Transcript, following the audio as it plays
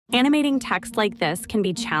Animating text like this can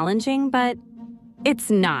be challenging, but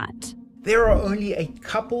it's not. There are only a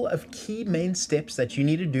couple of key main steps that you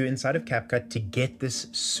need to do inside of CapCut to get this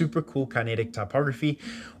super cool kinetic typography.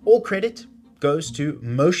 All credit goes to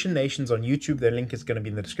Motion Nations on YouTube. Their link is going to be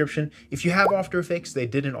in the description. If you have After Effects, they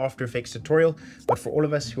did an After Effects tutorial, but for all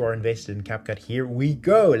of us who are invested in CapCut, here we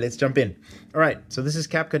go. Let's jump in. All right, so this is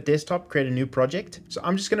CapCut Desktop, create a new project. So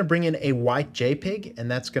I'm just going to bring in a white JPEG,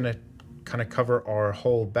 and that's going to kind of cover our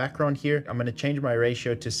whole background here. I'm going to change my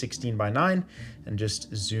ratio to 16:9 and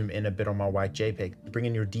just zoom in a bit on my white JPEG. Bring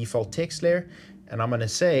in your default text layer, and I'm going to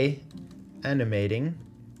say animating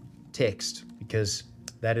text because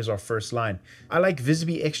that is our first line. I like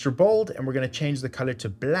Visibly extra bold, and we're going to change the color to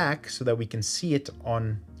black so that we can see it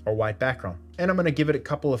on our white background. And I'm going to give it a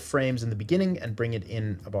couple of frames in the beginning and bring it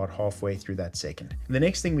in about halfway through that second. And the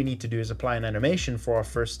next thing we need to do is apply an animation for our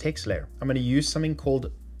first text layer. I'm going to use something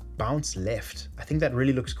called bounce left. I think that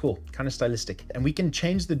really looks cool, kind of stylistic. And we can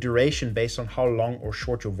change the duration based on how long or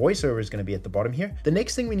short your voiceover is going to be at the bottom here. The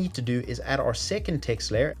next thing we need to do is add our second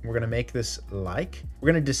text layer. We're going to make this like.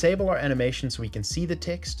 We're going to disable our animation so we can see the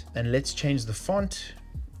text. And let's change the font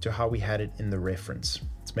to how we had it in the reference.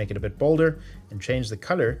 Let's make it a bit bolder and change the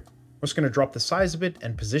color. We're just going to drop the size a bit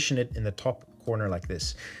and position it in the top corner like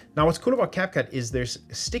this. Now what's cool about CapCut is there's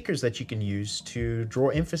stickers that you can use to draw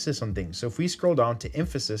emphasis on things. So if we scroll down to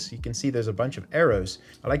emphasis, you can see there's a bunch of arrows.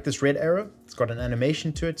 I like this red arrow. It's got an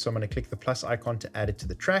animation to it. So I'm going to click the plus icon to add it to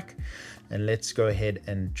the track. And let's go ahead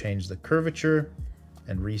and change the curvature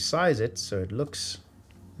and resize it so it looks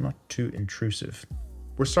not too intrusive.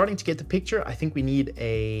 We're starting to get the picture. I think we need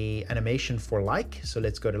a animation for like. So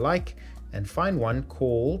let's go to like and find one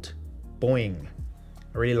called boing.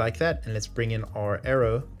 I really like that. And let's bring in our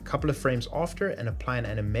arrow a couple of frames after and apply an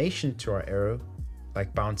animation to our arrow,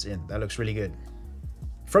 like bounce in. That looks really good.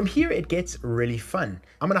 From here, it gets really fun.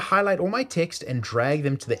 I'm going to highlight all my text and drag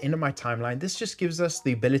them to the end of my timeline. This just gives us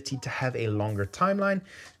the ability to have a longer timeline.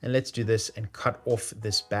 And let's do this and cut off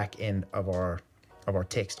this back end of our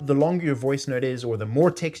text. The longer your voice note is, or the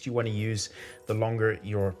more text you want to use, the longer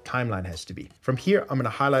your timeline has to be. From here, I'm going to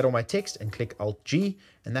highlight all my text and click Alt-G,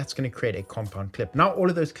 and that's going to create a compound clip. Now all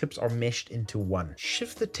of those clips are meshed into one.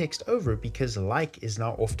 Shift the text over because like is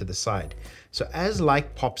now off to the side. So as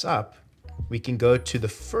like pops up, we can go to the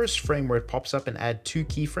first frame where it pops up and add 2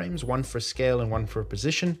 keyframes, one for scale and one for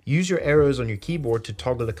position. Use your arrows on your keyboard to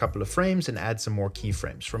toggle a couple of frames and add some more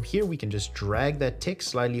keyframes. From here, we can just drag that text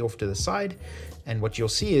slightly off to the side. And what you'll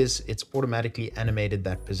see is it's automatically animated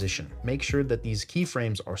that position. Make sure that these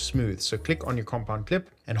keyframes are smooth. So click on your compound clip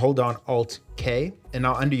and hold down Alt-K. And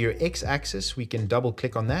now under your X axis, we can double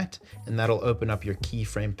click on that and that'll open up your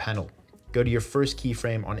keyframe panel. Go to your first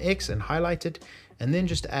keyframe on X and highlight it, and then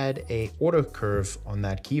just add a auto curve on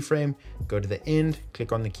that keyframe. Go to the end,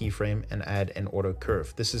 click on the keyframe and add an auto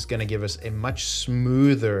curve. This is going to give us a much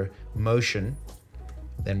smoother motion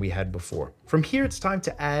than we had before. From here, it's time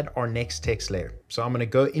to add our next text layer. So I'm going to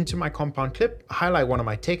go into my compound clip, highlight one of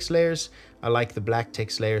my text layers. I like the black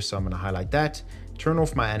text layer, so I'm going to highlight that. Turn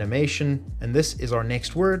off my animation, and this is our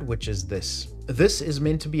next word, which is this. This is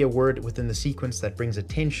meant to be a word within the sequence that brings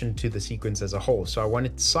attention to the sequence as a whole. So I want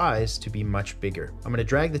its size to be much bigger. I'm going to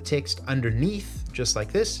drag the text underneath just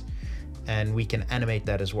like this, and we can animate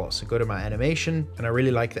that as well. So go to my animation, and I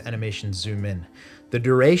really like the animation zoom in. The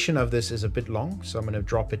duration of this is a bit long, so I'm going to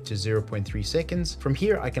drop it to 0.3 seconds. From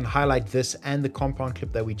here, I can highlight this and the compound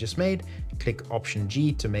clip that we just made. Click Option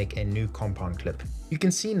G to make a new compound clip. You can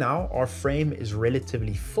see now our frame is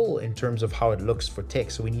relatively full in terms of how it looks for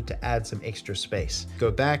text, so we need to add some extra space. Go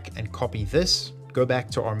back and copy this. Go back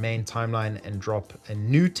to our main timeline and drop a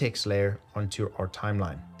new text layer onto our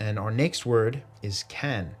timeline. And our next word is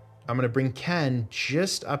can. I'm going to bring can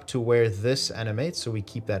just up to where this animates, so we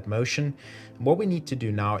keep that motion. And what we need to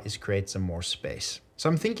do now is create some more space. So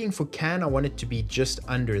I'm thinking for can, I want it to be just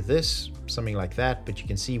under this, something like that, but you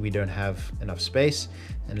can see we don't have enough space.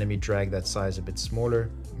 And let me drag that size a bit smaller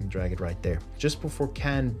and drag it right there. Just before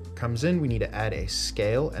can comes in, we need to add a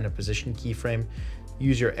scale and a position keyframe.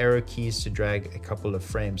 Use your arrow keys to drag a couple of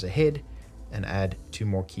frames ahead and add 2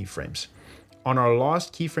 more keyframes. On our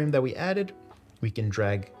last keyframe that we added, we can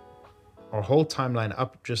drag our whole timeline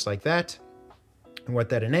up just like that. And what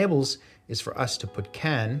that enables is for us to put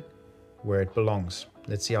can where it belongs.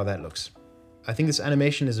 Let's see how that looks. I think this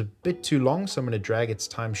animation is a bit too long, so I'm going to drag its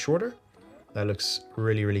time shorter. That looks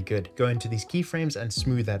really, really good. Go into these keyframes and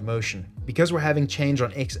smooth that motion. Because we're having change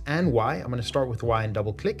on X and Y, I'm going to start with Y and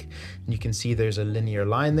double click. And you can see there's a linear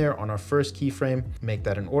line there on our first keyframe. Make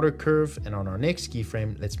that an auto curve. And on our next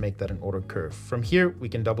keyframe, let's make that an auto curve. From here, we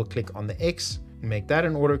can double click on the X, Make that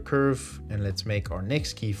an auto curve, and let's make our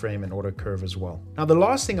next keyframe an auto curve as well. Now, the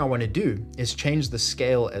last thing I want to do is change the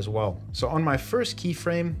scale as well. So on my first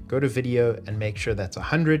keyframe, go to video and make sure that's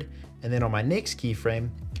 100. And then on my next keyframe,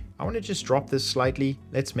 I want to just drop this slightly.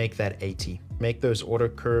 Let's make that 80. Make those auto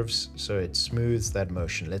curves so it smooths that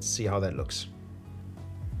motion. Let's see how that looks.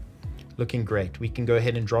 Looking great. We can go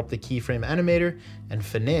ahead and drop the keyframe animator and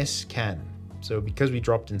finesse can. So because we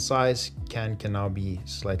dropped in size, can now be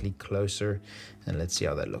slightly closer, and let's see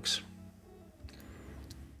how that looks.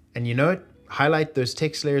 And you know what? Highlight those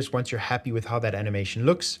text layers once you're happy with how that animation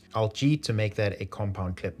looks. Alt-G to make that a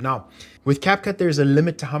compound clip. Now, with CapCut, there's a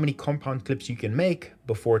limit to how many compound clips you can make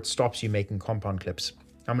before it stops you making compound clips.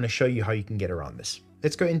 I'm going to show you how you can get around this.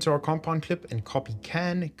 Let's go into our compound clip and copy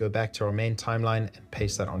can, go back to our main timeline and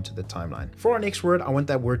paste that onto the timeline. For our next word, I want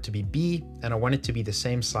that word to be B, and I want it to be the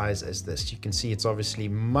same size as this. You can see it's obviously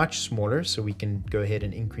much smaller, so we can go ahead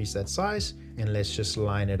and increase that size, and let's just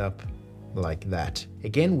line it up like that.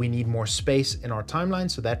 Again, we need more space in our timeline,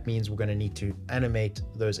 so that means we're going to need to animate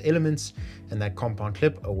those elements and that compound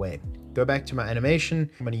clip away. Go back to my animation.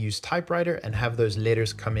 I'm going to use typewriter and have those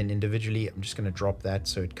letters come in individually. I'm just going to drop that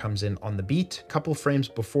so it comes in on the beat. Couple frames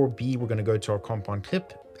before B, we're going to go to our compound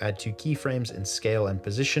clip, add 2 keyframes in scale and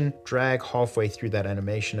position, drag halfway through that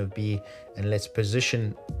animation of B, and let's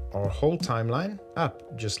position our whole timeline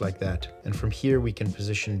up just like that. And from here, we can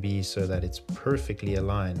position B so that it's perfectly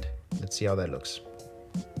aligned. Let's see how that looks.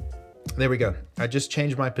 There we go. I just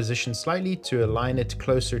changed my position slightly to align it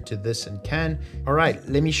closer to this and can. All right,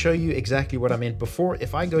 let me show you exactly what I meant before.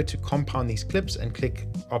 If I go to compound these clips and click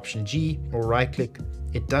Option G or right click,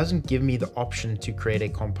 it doesn't give me the option to create a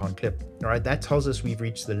compound clip. All right, that tells us we've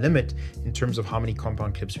reached the limit in terms of how many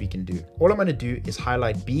compound clips we can do. All I'm going to do is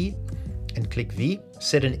highlight B and click V,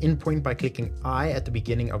 set an endpoint by clicking I at the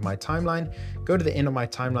beginning of my timeline, go to the end of my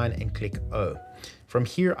timeline and click O. From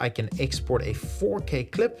here, I can export a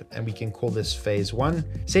 4K clip and we can call this phase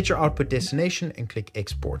 1. Set your output destination and click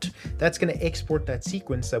export. That's going to export that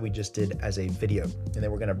sequence that we just did as a video. And then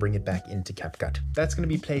we're going to bring it back into CapCut. That's going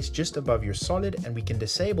to be placed just above your solid, and we can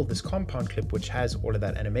disable this compound clip, which has all of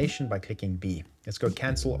that animation, by clicking B. Let's go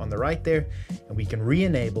cancel on the right there, and we can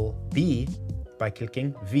re-enable B by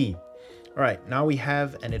clicking V. All right, now we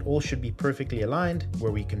have, and it all should be perfectly aligned,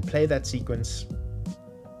 where we can play that sequence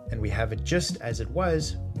and we have it just as it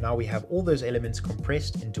was. Now we have all those elements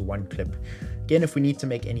compressed into one clip. Again, if we need to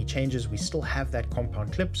make any changes, we still have that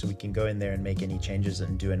compound clip, so we can go in there and make any changes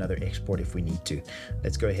and do another export if we need to.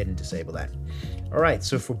 Let's go ahead and disable that. All right,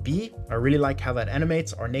 so for B, I really like how that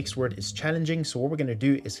animates. Our next word is challenging. So what we're gonna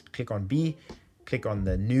do is click on B, click on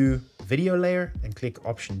the new video layer and click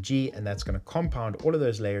Option G, and that's gonna compound all of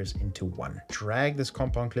those layers into one. Drag this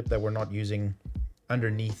compound clip that we're not using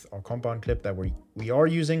underneath our compound clip that we are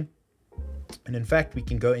using. And in fact, we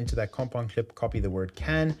can go into that compound clip, copy the word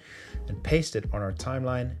can, and paste it on our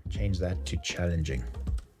timeline, change that to challenging.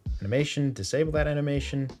 Animation, disable that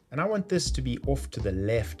animation. And I want this to be off to the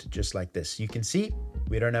left, just like this. You can see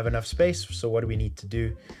we don't have enough space. So what do we need to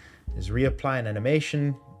do is reapply an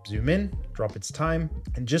animation, zoom in, drop its time.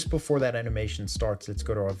 And just before that animation starts, let's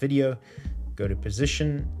go to our video, go to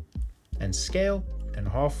position and scale. And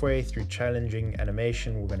halfway through challenging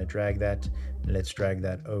animation, we're going to drag that. Let's drag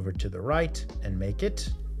that over to the right and make it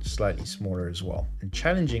slightly smaller as well. And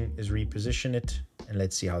challenging is reposition it, and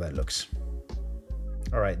let's see how that looks.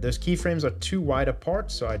 All right, those keyframes are too wide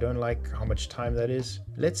apart, so I don't like how much time that is.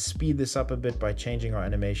 Let's speed this up a bit by changing our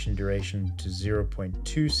animation duration to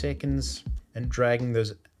 0.2 seconds and dragging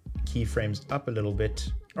those keyframes up a little bit.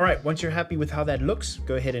 All right, once you're happy with how that looks,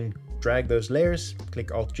 go ahead and drag those layers,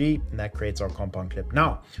 click Alt-G, and that creates our compound clip.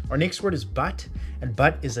 Now, our next word is but, and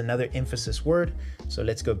but is another emphasis word. So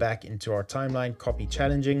let's go back into our timeline, copy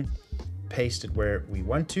challenging, paste it where we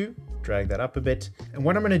want to, drag that up a bit. And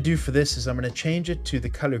what I'm gonna do for this is I'm gonna change it to the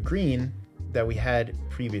color green that we had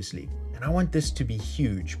previously. And I want this to be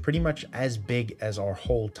huge, pretty much as big as our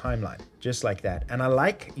whole timeline, just like that. And I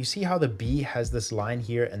like, you see how the B has this line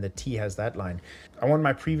here and the T has that line. I want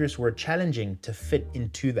my previous word challenging to fit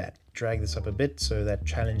into that. Drag this up a bit so that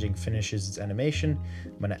challenging finishes its animation.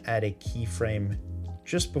 I'm gonna add a keyframe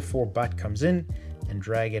just before but comes in and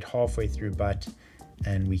drag it halfway through but,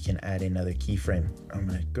 and we can add another keyframe. I'm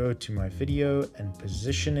gonna go to my video and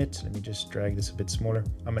position it. Let me just drag this a bit smaller.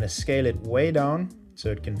 I'm gonna scale it way down so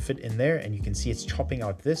it can fit in there, and you can see it's chopping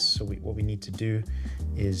out this. So what we need to do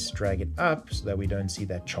is drag it up so that we don't see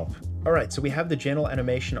that chop. All right, so we have the general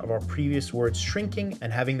animation of our previous words shrinking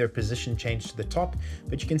and having their position change to the top,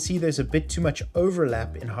 but you can see there's a bit too much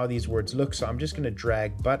overlap in how these words look. So I'm just gonna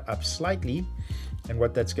drag but up slightly, and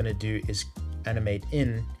what that's gonna do is animate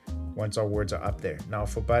in once our words are up there. Now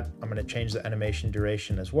for but, I'm going to change the animation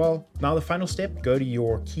duration as well. Now the final step, go to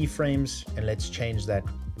your keyframes and let's change that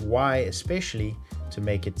Y especially to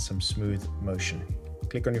make it some smooth motion.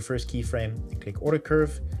 Click on your first keyframe and click auto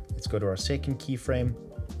curve. Let's go to our second keyframe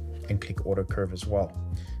and click auto curve as well.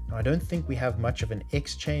 Now I don't think we have much of an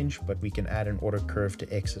X change, but we can add an auto curve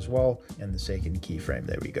to X as well. And the second keyframe,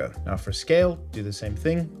 there we go. Now for scale, do the same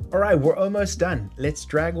thing. All right, we're almost done. Let's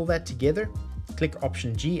drag all that together. Click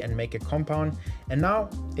Option G and make a compound. And now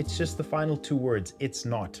it's just the final two words, it's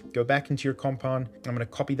not. Go back into your compound. I'm gonna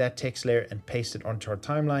copy that text layer and paste it onto our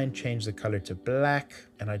timeline, change the color to black.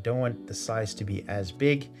 And I don't want the size to be as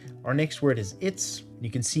big. Our next word is it's. You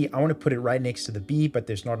can see I want to put it right next to the B, but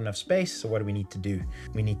there's not enough space. So what do we need to do?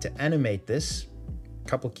 We need to animate this. A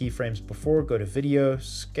couple keyframes before, go to video,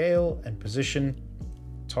 scale and position.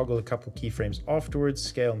 Toggle a couple keyframes afterwards,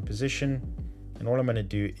 scale and position. And all I'm going to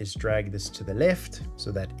do is drag this to the left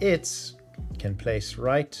so that it's can place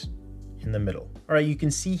right in the middle. All right, you can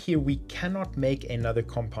see here we cannot make another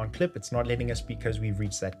compound clip. It's not letting us because we've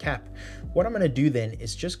reached that cap. What I'm going to do then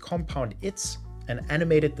is just compound it's and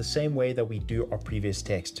animate it the same way that we do our previous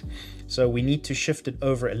text. So we need to shift it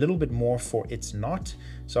over a little bit more for it's not.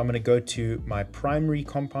 So I'm going to go to my primary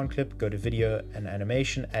compound clip, go to video and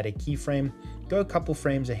animation, add a keyframe, go a couple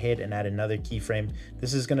frames ahead and add another keyframe.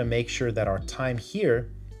 This is going to make sure that our time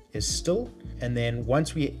here is still. And then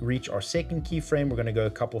once we reach our second keyframe, we're going to go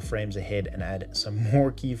a couple frames ahead and add some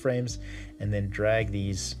more keyframes and then drag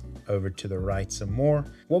these over to the right some more.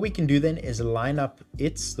 What we can do then is line up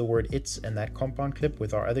it's, the word it's, and that compound clip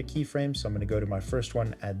with our other keyframes. So I'm going to go to my first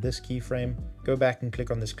one, add this keyframe, go back and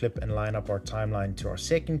click on this clip and line up our timeline to our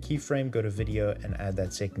second keyframe, go to video and add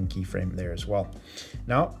that second keyframe there as well.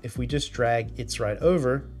 Now, if we just drag it's right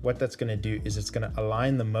over, what that's going to do is it's going to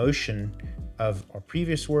align the motion of our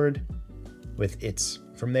previous word with it's.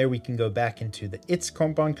 From there, we can go back into the it's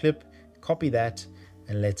compound clip, copy that,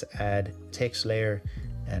 and let's add text layer.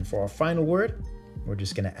 And for our final word, we're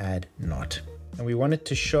just going to add not. And we want it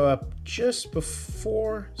to show up just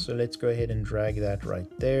before. So let's go ahead and drag that right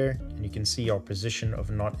there. And you can see our position of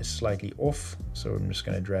not is slightly off. So I'm just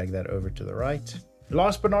going to drag that over to the right.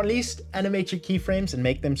 Last but not least, animate your keyframes and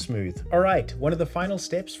make them smooth. All right, one of the final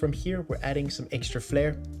steps from here, we're adding some extra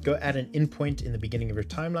flair. Go add an in point in the beginning of your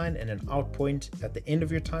timeline and an out point at the end of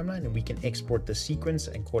your timeline. And we can export the sequence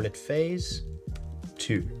and call it phase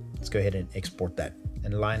 2. Let's go ahead and export that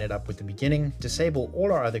and line it up with the beginning. Disable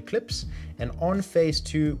all our other clips. And on phase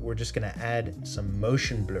 2, we're just gonna add some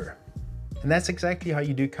motion blur. And that's exactly how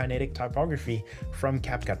you do kinetic typography from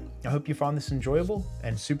CapCut. I hope you found this enjoyable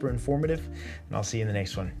and super informative, and I'll see you in the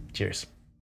next one. Cheers.